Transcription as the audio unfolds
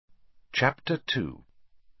Chapter 2.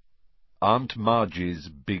 Aunt Marge's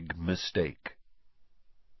Big Mistake.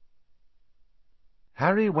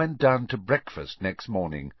 Harry went down to breakfast next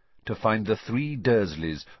morning to find the three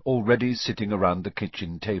Dursleys already sitting around the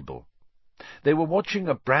kitchen table. They were watching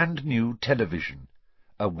a brand-new television,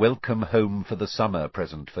 a welcome home for the summer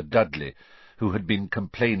present for Dudley, who had been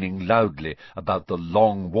complaining loudly about the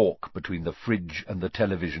long walk between the fridge and the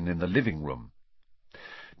television in the living-room.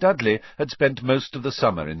 Dudley had spent most of the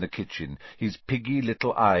summer in the kitchen, his piggy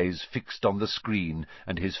little eyes fixed on the screen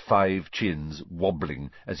and his 5 chins wobbling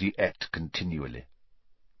as he ate continually.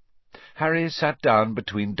 Harry sat down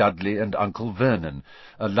between Dudley and Uncle Vernon,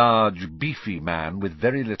 a large, beefy man with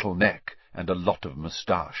very little neck and a lot of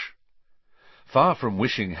moustache. Far from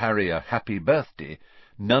wishing Harry a happy birthday,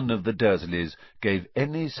 none of the Dursleys gave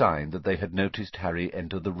any sign that they had noticed Harry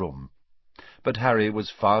enter the room. But Harry was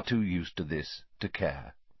far too used to this to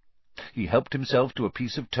care. He helped himself to a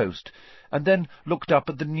piece of toast, and then looked up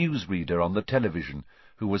at the newsreader on the television,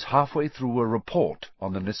 who was halfway through a report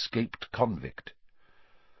on an escaped convict.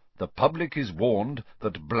 "The public is warned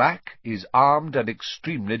that Black is armed and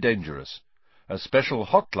extremely dangerous. A special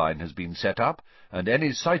hotline has been set up, and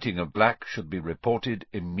any sighting of Black should be reported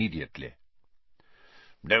immediately."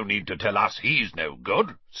 "No need to tell us he's no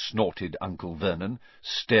good," snorted Uncle Vernon,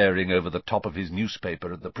 staring over the top of his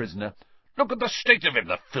newspaper at the prisoner. "Look at the state of him,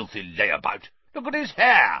 the filthy layabout! Look at his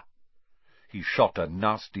hair!" He shot a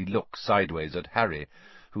nasty look sideways at Harry,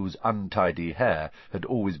 whose untidy hair had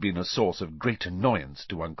always been a source of great annoyance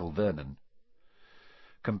to Uncle Vernon.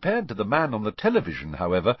 Compared to the man on the television,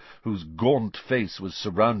 however, whose gaunt face was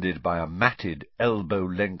surrounded by a matted,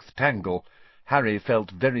 elbow-length tangle, Harry felt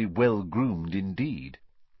very well-groomed indeed.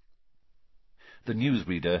 The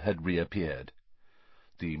newsreader had reappeared.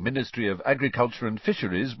 "The Ministry of Agriculture and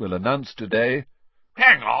Fisheries will announce today—"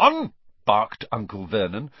 "Hang on!" barked Uncle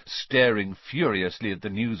Vernon, staring furiously at the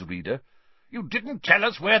newsreader. "You didn't tell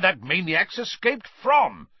us where that maniac's escaped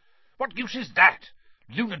from. What use is that?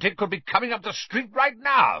 Lunatic could be coming up the street right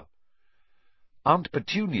now." Aunt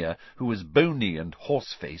Petunia, who was bony and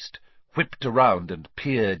horse-faced, whipped around and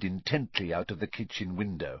peered intently out of the kitchen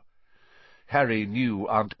window. Harry knew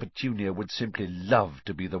Aunt Petunia would simply love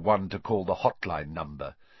to be the one to call the hotline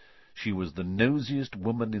number. She was the nosiest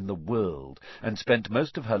woman in the world, and spent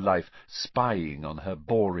most of her life spying on her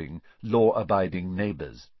boring, law-abiding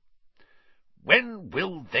neighbours. "When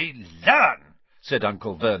will they learn," said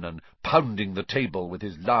Uncle Vernon, pounding the table with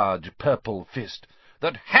his large purple fist,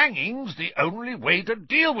 "that hanging's the only way to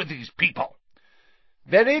deal with these people?"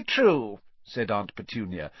 "Very true," said Aunt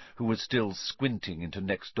Petunia, who was still squinting into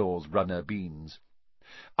next door's runner beans.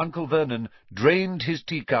 Uncle Vernon drained his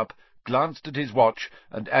teacup, glanced at his watch,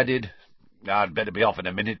 and added, "I'd better be off in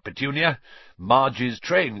a minute, Petunia. Marge's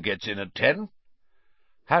train gets in at 10.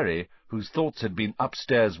 Harry, whose thoughts had been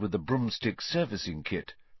upstairs with the broomstick servicing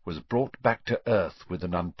kit, was brought back to earth with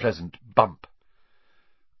an unpleasant bump.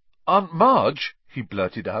 "Aunt Marge," he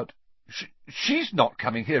blurted out, she's not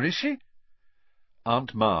coming here, is she?"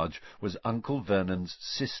 Aunt Marge was Uncle Vernon's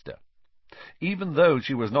sister. Even though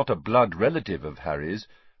she was not a blood relative of Harry's,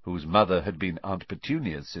 whose mother had been Aunt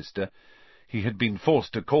Petunia's sister, he had been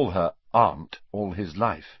forced to call her Aunt all his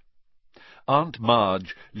life. Aunt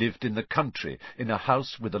Marge lived in the country, in a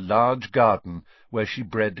house with a large garden, where she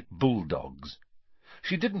bred bulldogs.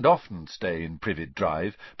 She didn't often stay in Privet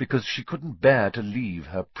Drive, because she couldn't bear to leave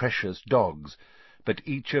her precious dogs, but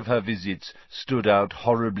each of her visits stood out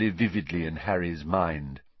horribly vividly in Harry's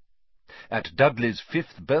mind. At Dudley's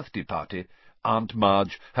 5th birthday party, Aunt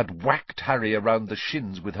Marge had whacked Harry around the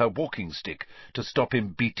shins with her walking-stick to stop him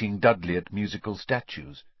beating Dudley at musical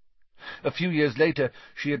statues. A few years later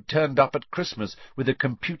she had turned up at Christmas with a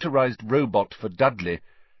computerized robot for Dudley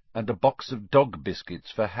and a box of dog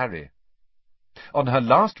biscuits for Harry. On her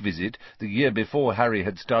last visit, the year before Harry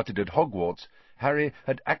had started at Hogwarts, Harry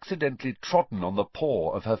had accidentally trodden on the paw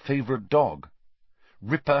of her favourite dog.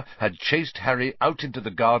 Ripper had chased Harry out into the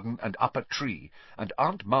garden and up a tree, and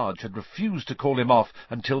Aunt Marge had refused to call him off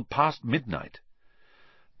until past midnight.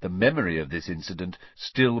 The memory of this incident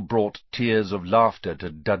still brought tears of laughter to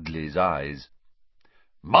Dudley's eyes.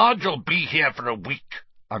 "Marge'll be here for a week,"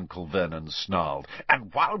 Uncle Vernon snarled,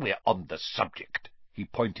 "and while we're on the subject," he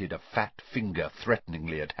pointed a fat finger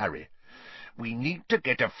threateningly at Harry, "we need to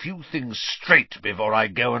get a few things straight before I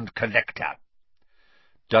go and collect her."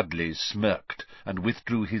 Dudley smirked and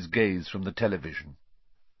withdrew his gaze from the television.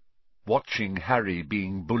 Watching Harry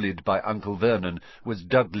being bullied by Uncle Vernon was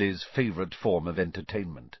Dudley's favourite form of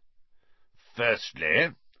entertainment.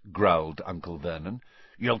 "Firstly," growled Uncle Vernon,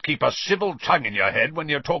 "you'll keep a civil tongue in your head when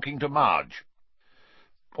you're talking to Marge."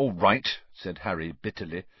 "All right," said Harry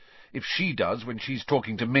bitterly. if she does when she's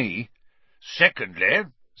talking to me. Secondly,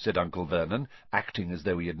 said Uncle Vernon, acting as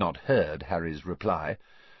though he had not heard Harry's reply,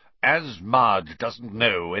 as Marge doesn't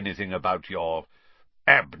know anything about your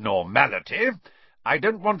abnormality, I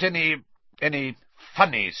don't want any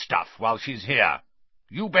funny stuff while she's here.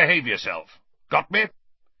 You behave yourself. Got me?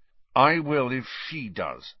 I will if she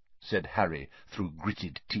does, said Harry through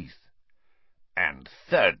gritted teeth. And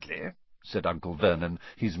thirdly, said Uncle Vernon,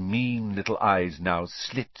 his mean little eyes now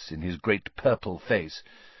slits in his great purple face,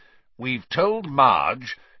 we've told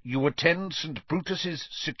Marge you attend St. Brutus's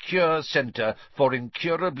Secure Centre for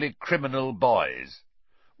Incurably Criminal Boys.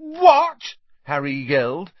 What? Harry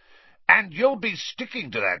yelled. And you'll be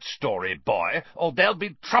sticking to that story, boy, or there'll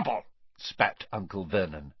be trouble, spat Uncle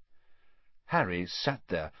Vernon. Harry sat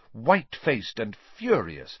there, white-faced and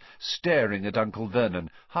furious, staring at Uncle Vernon,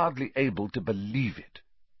 hardly able to believe it.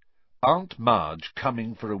 Aunt Marge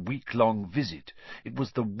coming for a week-long visit. It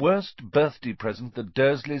was the worst birthday present the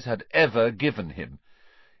Dursleys had ever given him,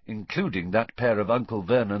 including that pair of Uncle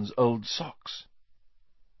Vernon's old socks.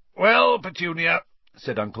 "Well, Petunia,"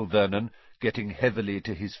 said Uncle Vernon, getting heavily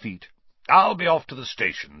to his feet, "I'll be off to the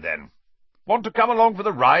station, then. Want to come along for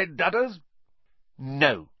the ride, Dudders?"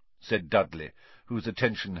 "No," said Dudley, whose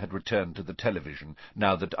attention had returned to the television,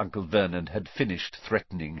 now that Uncle Vernon had finished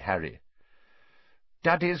threatening Harry.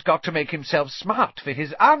 "Daddy's got to make himself smart for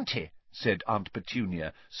his auntie," said Aunt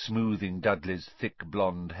Petunia, smoothing Dudley's thick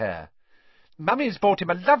blonde hair. "Mummy's bought him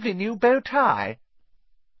a lovely new bow tie."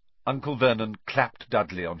 Uncle Vernon clapped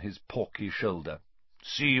Dudley on his porky shoulder.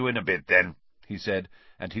 "See you in a bit, then," he said,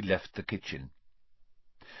 and he left the kitchen.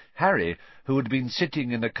 Harry, who had been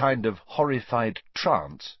sitting in a kind of horrified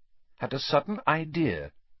trance, had a sudden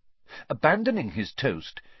idea. Abandoning his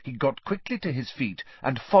toast, he got quickly to his feet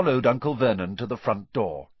and followed Uncle Vernon to the front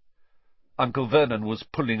door. Uncle Vernon was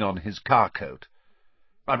pulling on his car coat.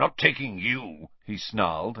 "I'm not taking you," he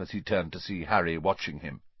snarled as he turned to see Harry watching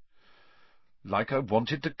him. "Like I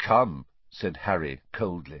wanted to come," said Harry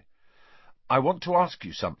coldly. "I want to ask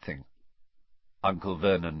you something." Uncle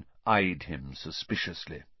Vernon eyed him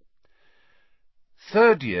suspiciously.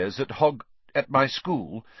 "Third years at my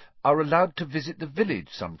school are allowed to visit the village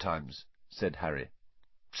sometimes," said Harry.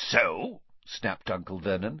 "So?" snapped Uncle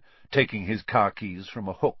Vernon, taking his car keys from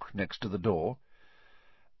a hook next to the door.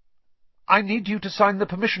 "I need you to sign the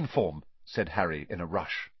permission form," said Harry in a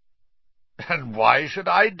rush. "And why should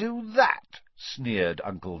I do that?" sneered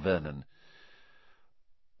Uncle Vernon.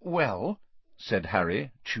 "Well," said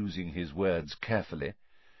Harry, choosing his words carefully,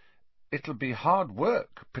 "it'll be hard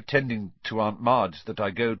work pretending to Aunt Marge that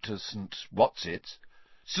I go to St. What's-its."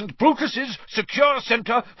 "St. Brutus's Secure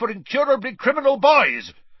Centre for Incurably Criminal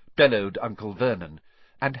Boys!" bellowed Uncle Vernon,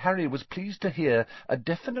 and Harry was pleased to hear a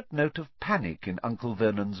definite note of panic in Uncle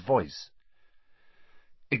Vernon's voice.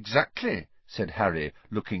 "Exactly," said Harry,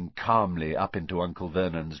 looking calmly up into Uncle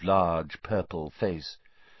Vernon's large purple face.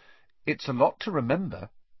 "It's a lot to remember.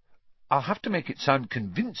 I'll have to make it sound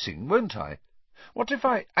convincing, won't I? What if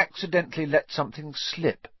I accidentally let something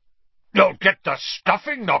slip?" "You'll get the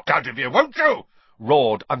stuffing knocked out of you, won't you?"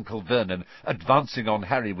 roared Uncle Vernon, advancing on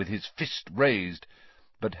Harry with his fist raised.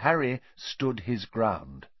 But Harry stood his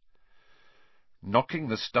ground. "Knocking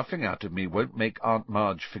the stuffing out of me won't make Aunt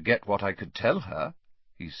Marge forget what I could tell her,"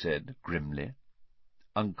 he said grimly.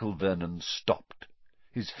 Uncle Vernon stopped,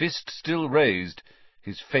 his fist still raised,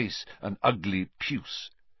 his face an ugly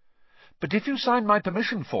puce. "But if you sign my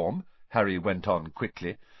permission form," Harry went on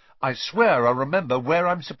quickly, "I swear I'll remember where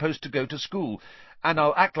I'm supposed to go to school, and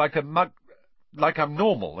I'll act like I'm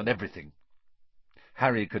normal and everything."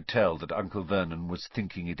 Harry could tell that Uncle Vernon was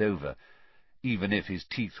thinking it over, even if his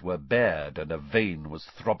teeth were bared and a vein was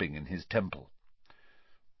throbbing in his temple.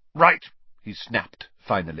 "Right," he snapped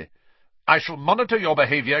finally. "I shall monitor your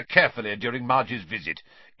behaviour carefully during Marge's visit.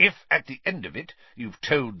 If, at the end of it, you've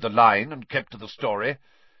toed the line and kept to the story,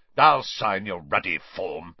 I'll sign your ruddy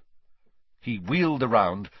form." He wheeled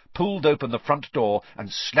around, pulled open the front door,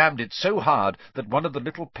 and slammed it so hard that one of the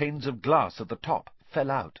little panes of glass at the top fell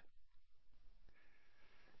out.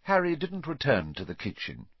 Harry didn't return to the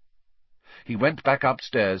kitchen. He went back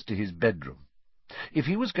upstairs to his bedroom. If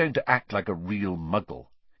he was going to act like a real muggle,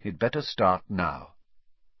 he'd better start now.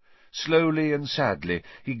 Slowly and sadly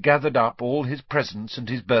he gathered up all his presents and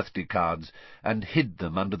his birthday cards, and hid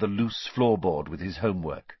them under the loose floorboard with his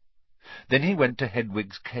homework. Then he went to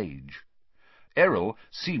Hedwig's cage. Errol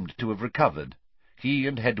seemed to have recovered. He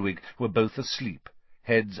and Hedwig were both asleep,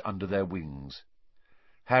 heads under their wings.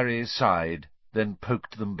 Harry sighed, then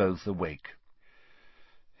poked them both awake.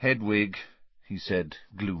 "Hedwig," he said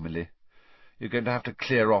gloomily, "you're going to have to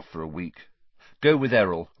clear off for a week. Go with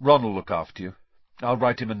Errol. Ron'll look after you. I'll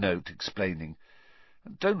write him a note explaining.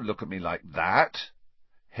 Don't look at me like that.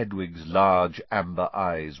 Hedwig's large amber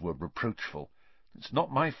eyes were reproachful. It's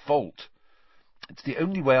not my fault. It's the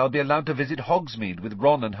only way I'll be allowed to visit Hogsmeade with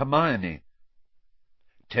Ron and Hermione.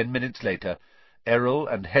 10 minutes later, Errol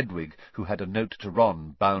and Hedwig, who had a note to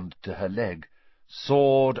Ron bound to her leg,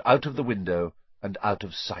 soared out of the window and out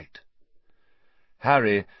of sight.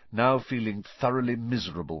 Harry, now feeling thoroughly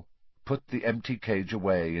miserable, put the empty cage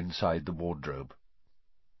away inside the wardrobe.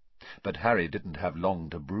 But Harry didn't have long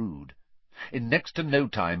to brood. In next to no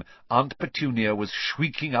time, Aunt Petunia was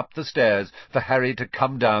shrieking up the stairs for Harry to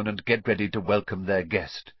come down and get ready to welcome their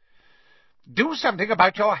guest. "Do something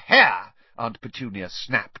about your hair!" Aunt Petunia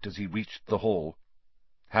snapped as he reached the hall.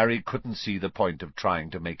 Harry couldn't see the point of trying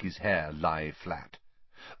to make his hair lie flat.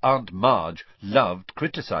 Aunt Marge loved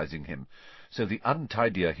criticizing him, so the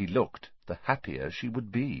untidier he looked, the happier she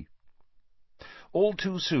would be. All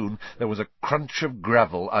too soon there was a crunch of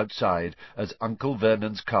gravel outside as Uncle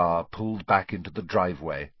Vernon's car pulled back into the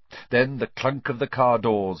driveway, then the clunk of the car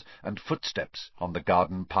doors and footsteps on the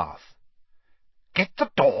garden path. "Get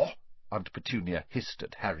the door!" Aunt Petunia hissed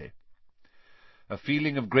at Harry. A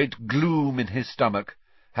feeling of great gloom in his stomach,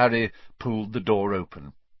 Harry pulled the door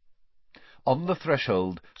open. On the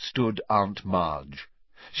threshold stood Aunt Marge.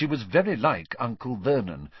 She was very like Uncle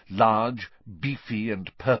Vernon, large, beefy,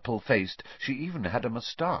 and purple-faced. She even had a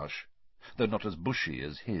moustache, though not as bushy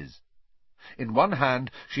as his. In one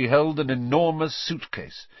hand she held an enormous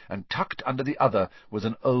suitcase, and tucked under the other was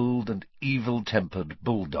an old and evil-tempered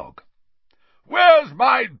bulldog. "Where's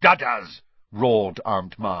my dudders?" roared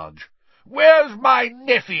Aunt Marge. "Where's my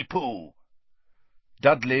Neffy-poo?"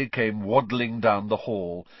 Dudley came waddling down the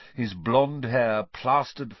hall, his blonde hair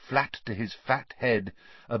plastered flat to his fat head,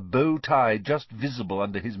 a bow-tie just visible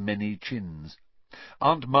under his many chins.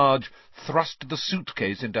 Aunt Marge thrust the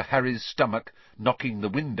suitcase into Harry's stomach, knocking the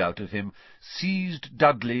wind out of him, seized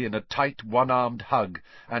Dudley in a tight one-armed hug,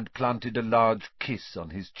 and planted a large kiss on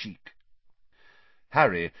his cheek.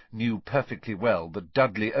 Harry knew perfectly well that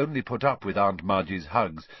Dudley only put up with Aunt Marge's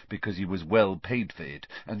hugs because he was well paid for it,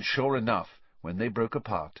 and sure enough, when they broke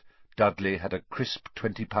apart, Dudley had a crisp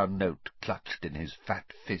 20-pound note clutched in his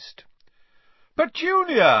fat fist.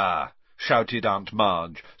 "Petunia!" shouted Aunt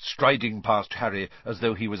Marge, striding past Harry as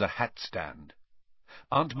though he was a hat-stand.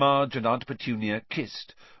 Aunt Marge and Aunt Petunia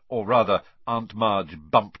kissed, or rather, Aunt Marge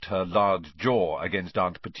bumped her large jaw against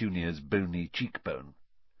Aunt Petunia's bony cheekbone.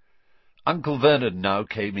 Uncle Vernon now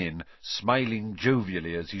came in, smiling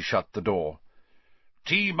jovially as he shut the door.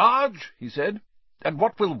 "Tea, Marge?" he said. "And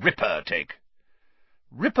what will Ripper take?"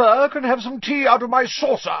 "Ripper can have some tea out of my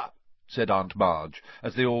saucer," said Aunt Marge,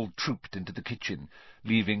 as they all trooped into the kitchen,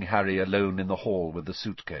 leaving Harry alone in the hall with the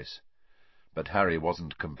suitcase. But Harry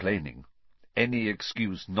wasn't complaining. Any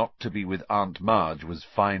excuse not to be with Aunt Marge was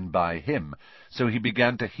fine by him, so he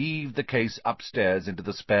began to heave the case upstairs into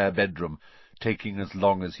the spare bedroom, taking as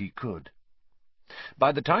long as he could.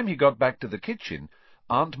 By the time he got back to the kitchen,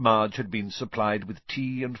 Aunt Marge had been supplied with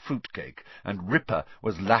tea and fruitcake, and Ripper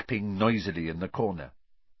was lapping noisily in the corner.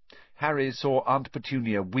 Harry saw Aunt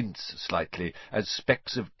Petunia wince slightly as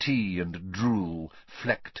specks of tea and drool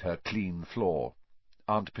flecked her clean floor.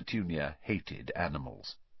 Aunt Petunia hated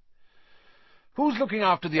animals. "Who's looking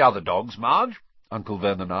after the other dogs, Marge?" Uncle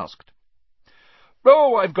Vernon asked.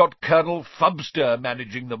 "Oh, I've got Colonel Fubster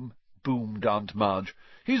managing them," boomed Aunt Marge.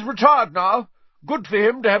 "He's retired now. Good for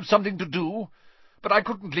him to have something to do. But I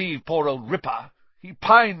couldn't leave poor old Ripper. He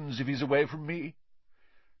pines if he's away from me."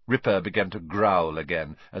 Ripper began to growl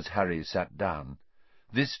again as Harry sat down.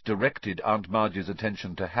 This directed Aunt Marge's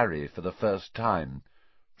attention to Harry for the first time.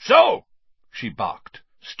 "So," she barked,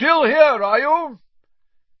 "still here, are you?"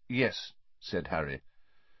 "Yes," said Harry.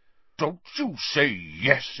 "Don't you say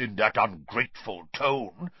yes in that ungrateful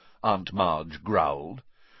tone," Aunt Marge growled.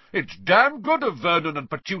 "It's damn good of Vernon and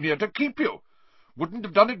Petunia to keep you. Wouldn't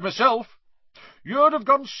have done it myself. You'd have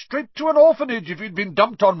gone straight to an orphanage if you'd been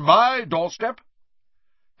dumped on my doorstep."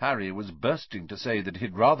 Harry was bursting to say that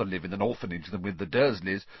he'd rather live in an orphanage than with the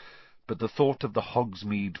Dursleys, but the thought of the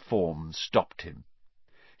Hogsmeade form stopped him.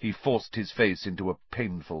 He forced his face into a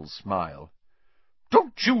painful smile.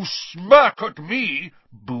 "Don't you smirk at me,"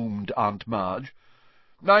 boomed Aunt Marge.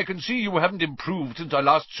 "I can see you haven't improved since I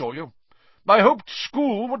last saw you. I hoped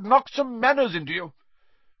school would knock some manners into you."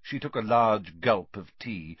 She took a large gulp of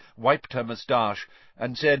tea, wiped her moustache,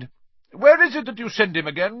 and said, "Where is it that you send him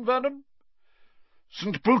again, Vernon?"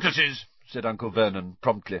 "St. Brutus's," said Uncle Vernon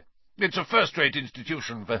promptly. "It's a first-rate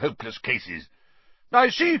institution for hopeless cases." "I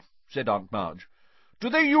see," said Aunt Marge. "Do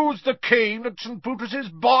they use the cane at St. Brutus's,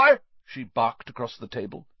 boy?" she barked across the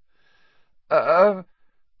table.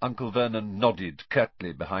 Uncle Vernon nodded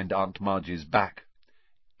curtly behind Aunt Marge's back.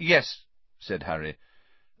 "Yes," said Harry.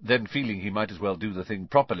 Then, feeling he might as well do the thing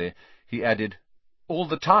properly, he added, "All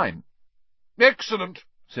the time." "Excellent,"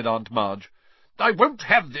 said Aunt Marge. "I won't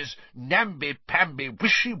have this namby-pamby,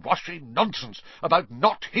 wishy-washy nonsense about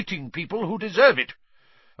not hitting people who deserve it.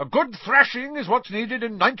 A good thrashing is what's needed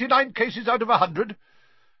in 99 cases out of 100.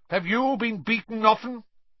 Have you been beaten often?"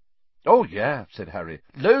 "Oh, yeah," said Harry,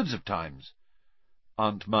 "loads of times."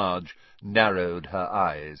 Aunt Marge narrowed her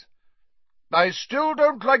eyes. "I still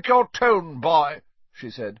don't like your tone, boy," she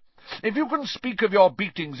said. "If you can speak of your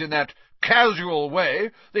beatings in that casual way,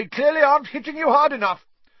 they clearly aren't hitting you hard enough.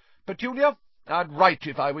 Petunia, I'd write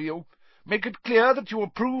if I were you. Make it clear that you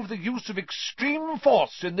approve the use of extreme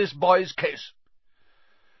force in this boy's case."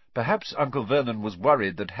 Perhaps Uncle Vernon was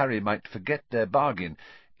worried that Harry might forget their bargain.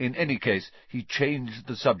 In any case, he changed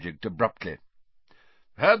the subject abruptly.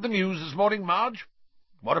 "Heard the news this morning, Marge?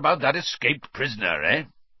 What about that escaped prisoner, eh?"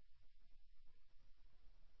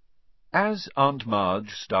 As Aunt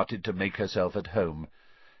Marge started to make herself at home,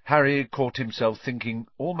 Harry caught himself thinking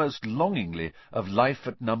almost longingly of life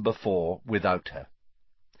at number 4 without her.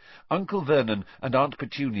 Uncle Vernon and Aunt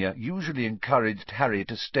Petunia usually encouraged Harry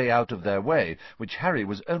to stay out of their way, which Harry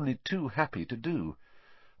was only too happy to do.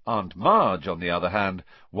 Aunt Marge, on the other hand,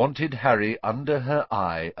 wanted Harry under her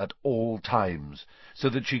eye at all times, so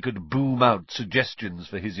that she could boom out suggestions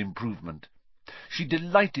for his improvement. She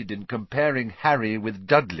delighted in comparing Harry with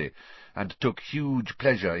Dudley, and took huge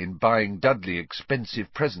pleasure in buying Dudley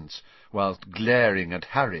expensive presents, whilst glaring at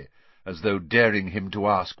Harry, as though daring him to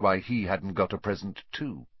ask why he hadn't got a present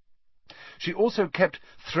too. She also kept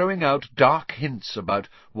throwing out dark hints about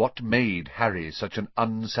what made Harry such an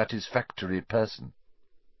unsatisfactory person.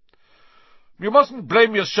 "You mustn't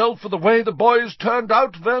blame yourself for the way the boys turned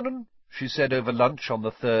out, Vernon," she said over lunch on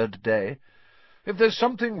the 3rd day. "If there's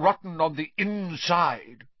something rotten on the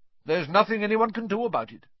inside, there's nothing anyone can do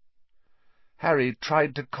about it." Harry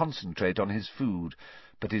tried to concentrate on his food,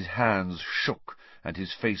 but his hands shook and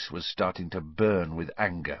his face was starting to burn with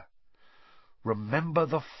anger. "Remember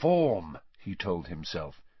the form," he told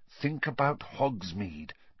himself. "Think about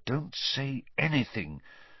Hogsmeade. Don't say anything.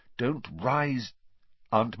 Don't rise—"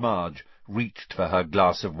 Aunt Marge reached for her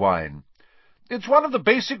glass of wine. "It's one of the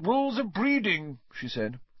basic rules of breeding," she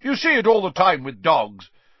said. "You see it all the time with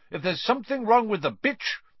dogs. If there's something wrong with the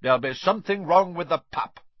bitch, there'll be something wrong with the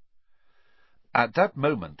pup." At that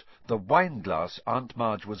moment the wine-glass Aunt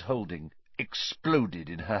Marge was holding exploded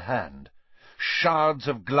in her hand. Shards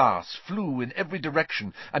of glass flew in every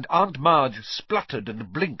direction, and Aunt Marge spluttered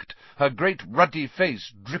and blinked, her great ruddy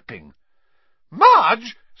face dripping.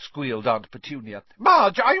 "Marge!" squealed Aunt Petunia.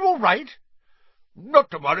 "Marge, are you all right?" "Not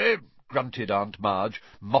to worry," grunted Aunt Marge,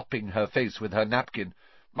 mopping her face with her napkin.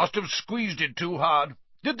 "Must have squeezed it too hard.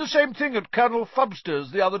 Did the same thing at Colonel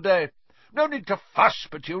Fubster's the other day. No need to fuss,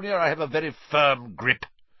 Petunia, I have a very firm grip."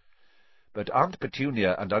 But Aunt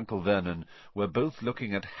Petunia and Uncle Vernon were both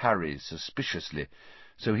looking at Harry suspiciously,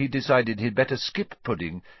 so he decided he'd better skip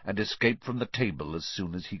pudding and escape from the table as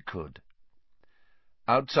soon as he could.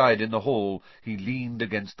 Outside in the hall he leaned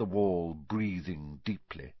against the wall, breathing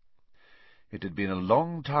deeply. It had been a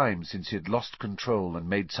long time since he had lost control and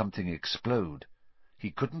made something explode. He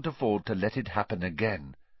couldn't afford to let it happen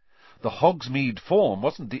again. The Hogsmeade form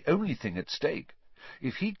wasn't the only thing at stake.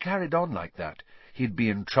 If he carried on like that, he'd be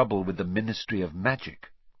in trouble with the Ministry of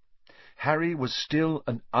Magic. Harry was still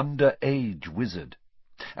an underage wizard,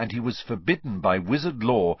 and he was forbidden by wizard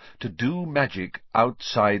law to do magic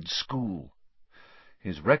outside school.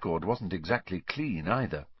 His record wasn't exactly clean,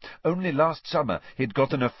 either. Only last summer he'd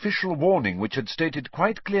got an official warning which had stated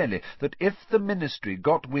quite clearly that if the Ministry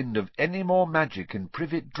got wind of any more magic in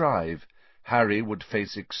Privet Drive, Harry would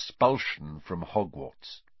face expulsion from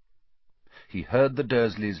Hogwarts. He heard the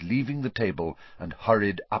Dursleys leaving the table and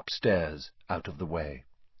hurried upstairs out of the way.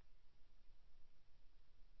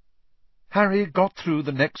 Harry got through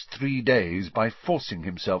the next 3 days by forcing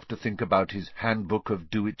himself to think about his handbook of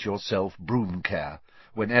do-it-yourself broom care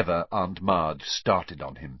whenever Aunt Marge started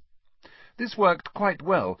on him. This worked quite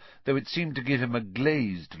well, though it seemed to give him a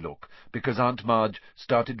glazed look, because Aunt Marge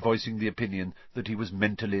started voicing the opinion that he was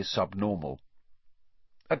mentally subnormal.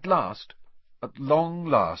 At long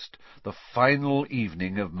last, the final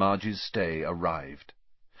evening of Marge's stay arrived.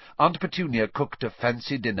 Aunt Petunia cooked a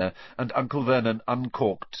fancy dinner, and Uncle Vernon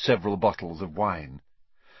uncorked several bottles of wine.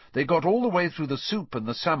 They got all the way through the soup and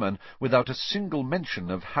the salmon without a single mention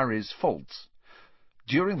of Harry's faults.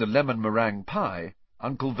 During the lemon meringue pie,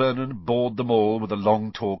 Uncle Vernon bored them all with a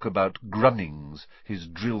long talk about Grunnings, his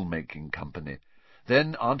drill-making company,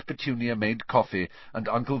 Then Aunt Petunia made coffee, and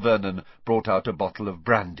Uncle Vernon brought out a bottle of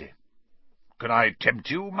brandy. "Can I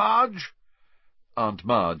tempt you, Marge?" Aunt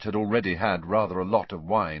Marge had already had rather a lot of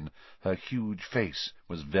wine. Her huge face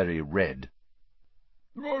was very red.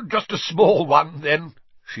 "Just a small one, then,"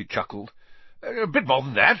 she chuckled. "A bit more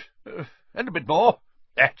than that, and a bit more.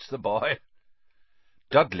 That's the boy."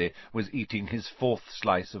 Dudley was eating his fourth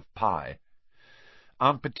slice of pie.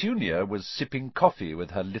 Aunt Petunia was sipping coffee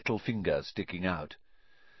with her little finger sticking out.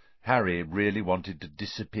 Harry really wanted to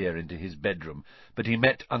disappear into his bedroom, but he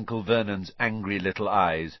met Uncle Vernon's angry little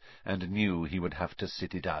eyes and knew he would have to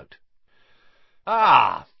sit it out.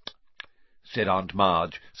 "Ah," said Aunt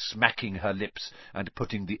Marge, smacking her lips and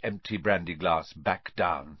putting the empty brandy-glass back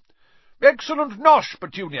down. "Excellent nosh,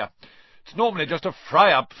 Petunia. It's normally just a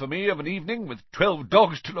fry-up for me of an evening with 12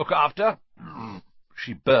 dogs to look after."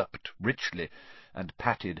 She burped richly and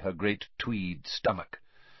patted her great tweed stomach.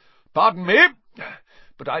 "Pardon me,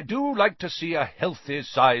 but I do like to see a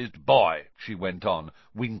healthy-sized boy," she went on,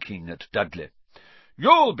 winking at Dudley.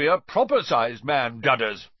 "You'll be a proper-sized man,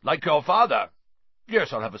 Dudders, like your father.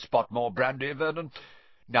 Yes, I'll have a spot more brandy, Vernon.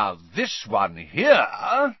 Now this one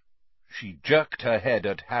here—" She jerked her head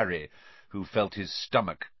at Harry, who felt his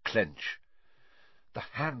stomach clench. "The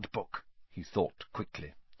handbook," he thought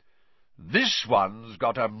quickly. "This one's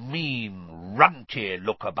got a mean, runty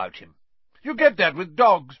look about him. You get that with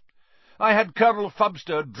dogs. I had Colonel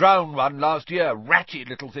Fubster drown one last year. Ratty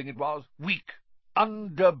little thing it was. Weak.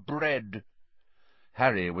 Underbred."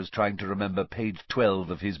 Harry was trying to remember page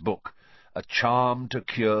 12 of his book, A Charm to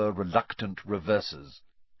Cure Reluctant Reverses.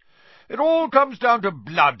 "It all comes down to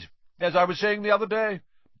blood, as I was saying the other day.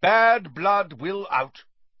 Bad blood will out.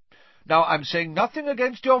 Now, I'm saying nothing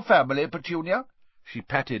against your family, Petunia." She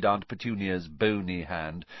patted Aunt Petunia's bony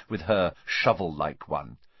hand with her shovel-like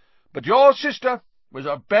one. "But your sister was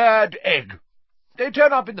a bad egg. They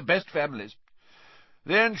turn up in the best families.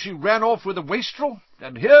 Then she ran off with a wastrel,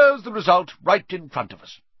 and here's the result right in front of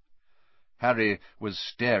us." Harry was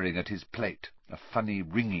staring at his plate, a funny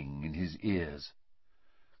ringing in his ears.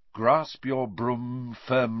 "Grasp your broom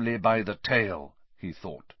firmly by the tail," he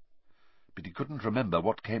thought, but he couldn't remember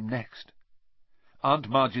what came next. Aunt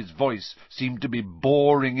Marge's voice seemed to be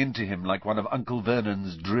boring into him like one of Uncle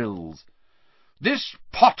Vernon's drills. "This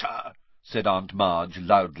Potter," said Aunt Marge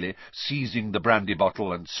loudly, seizing the brandy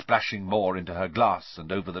bottle and splashing more into her glass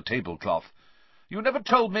and over the tablecloth. "You never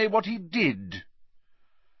told me what he did."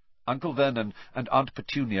 Uncle Vernon and Aunt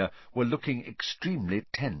Petunia were looking extremely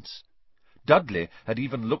tense. Dudley had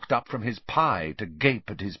even looked up from his pie to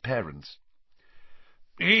gape at his parents.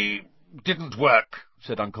 "He didn't work,"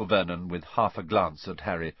 said Uncle Vernon, with half a glance at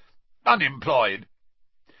Harry. "Unemployed."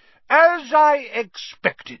 "As I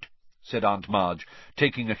expected," said Aunt Marge,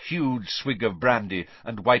 taking a huge swig of brandy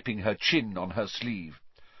and wiping her chin on her sleeve.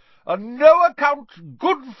 "A no-account,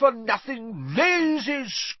 good-for-nothing, lazy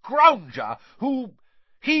scrounger who—"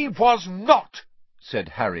 "He was not," said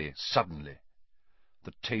Harry suddenly.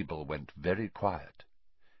 The table went very quiet.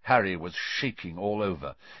 Harry was shaking all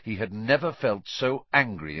over. He had never felt so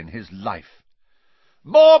angry in his life.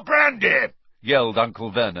 "More brandy!" yelled Uncle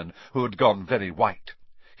Vernon, who had gone very white.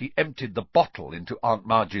 He emptied the bottle into Aunt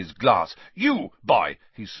Marge's glass. "You, boy,"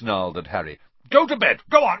 he snarled at Harry, "go to bed.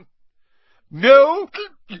 Go on." "No,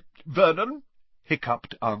 Vernon,"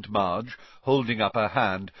 hiccuped Aunt Marge, holding up her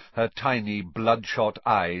hand, her tiny bloodshot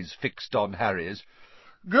eyes fixed on Harry's.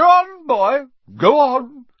 "Go on, boy, go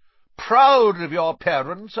on. Proud of your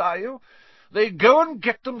parents, are you? They go and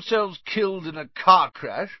get themselves killed in a car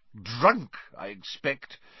crash. Drunk, I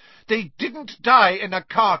expect." "They didn't die in a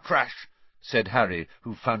car crash," said Harry,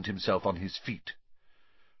 who found himself on his feet.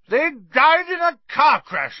 "They died in a car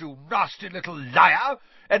crash, you nasty little liar,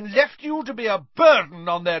 and left you to be a burden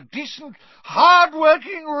on their decent,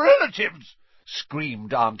 hard-working relatives,"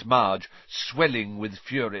 screamed Aunt Marge, swelling with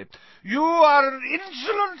fury. "You are an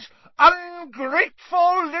insolent,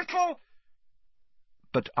 ungrateful little—"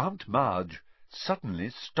 But Aunt Marge suddenly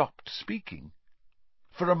stopped speaking.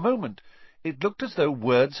 For a moment it looked as though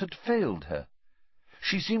words had failed her.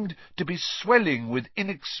 She seemed to be swelling with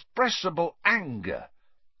inexpressible anger.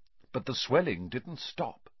 But the swelling didn't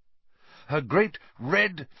stop. Her great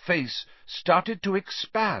red face started to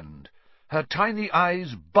expand. Her tiny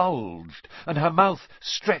eyes bulged, and her mouth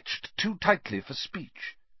stretched too tightly for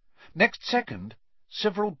speech. Next second,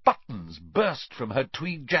 several buttons burst from her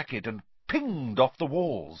tweed jacket and pinged off the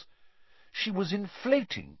walls. She was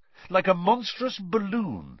inflating like a monstrous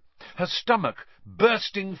balloon, her stomach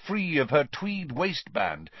bursting free of her tweed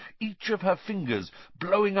waistband, each of her fingers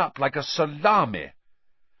blowing up like a salami.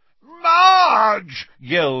 "Marge!"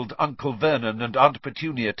 yelled Uncle Vernon and Aunt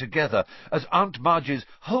Petunia together, as Aunt Marge's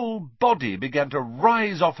whole body began to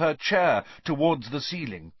rise off her chair towards the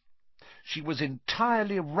ceiling. She was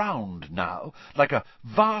entirely round now, like a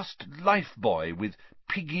vast life-buoy with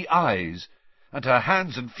piggy eyes, and her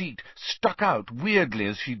hands and feet stuck out weirdly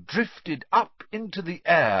as she drifted up into the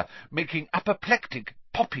air, making apoplectic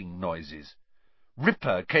popping noises.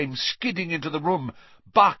 Ripper came skidding into the room,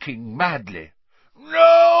 barking madly.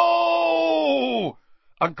 "No!"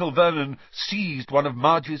 Uncle Vernon seized one of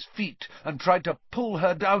Marge's feet and tried to pull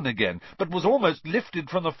her down again, but was almost lifted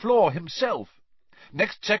from the floor himself.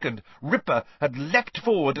 Next second, Ripper had leapt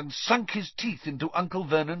forward and sunk his teeth into Uncle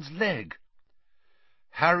Vernon's leg.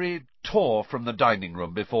 Harry tore from the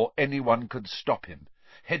dining-room before anyone could stop him,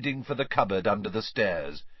 heading for the cupboard under the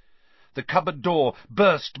stairs. The cupboard door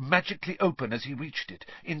burst magically open as he reached it.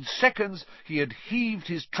 In seconds he had heaved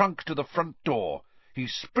his trunk to the front door. He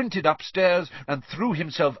sprinted upstairs and threw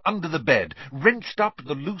himself under the bed, wrenched up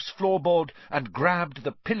the loose floorboard, and grabbed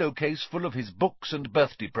the pillowcase full of his books and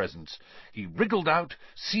birthday presents. He wriggled out,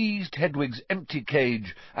 seized Hedwig's empty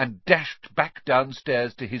cage, and dashed back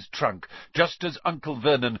downstairs to his trunk, just as Uncle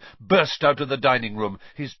Vernon burst out of the dining-room,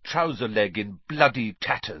 his trouser leg in bloody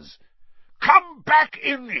tatters. "Come back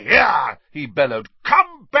in here!" he bellowed.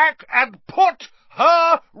 "Come back and put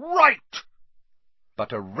her right!"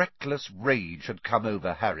 But a reckless rage had come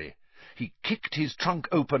over Harry. He kicked his trunk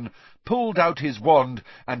open, pulled out his wand,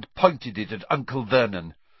 and pointed it at Uncle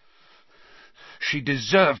Vernon. "She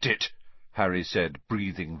deserved it," Harry said,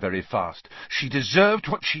 breathing very fast. "She deserved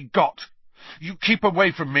what she got. You keep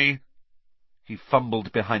away from me." He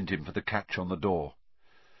fumbled behind him for the catch on the door.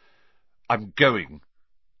 "I'm going,"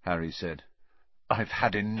 Harry said. "I've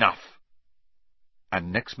had enough."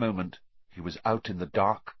 And next moment he was out in the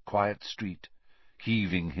dark, quiet street,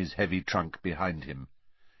 heaving his heavy trunk behind him,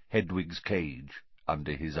 Hedwig's cage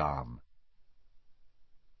under his arm.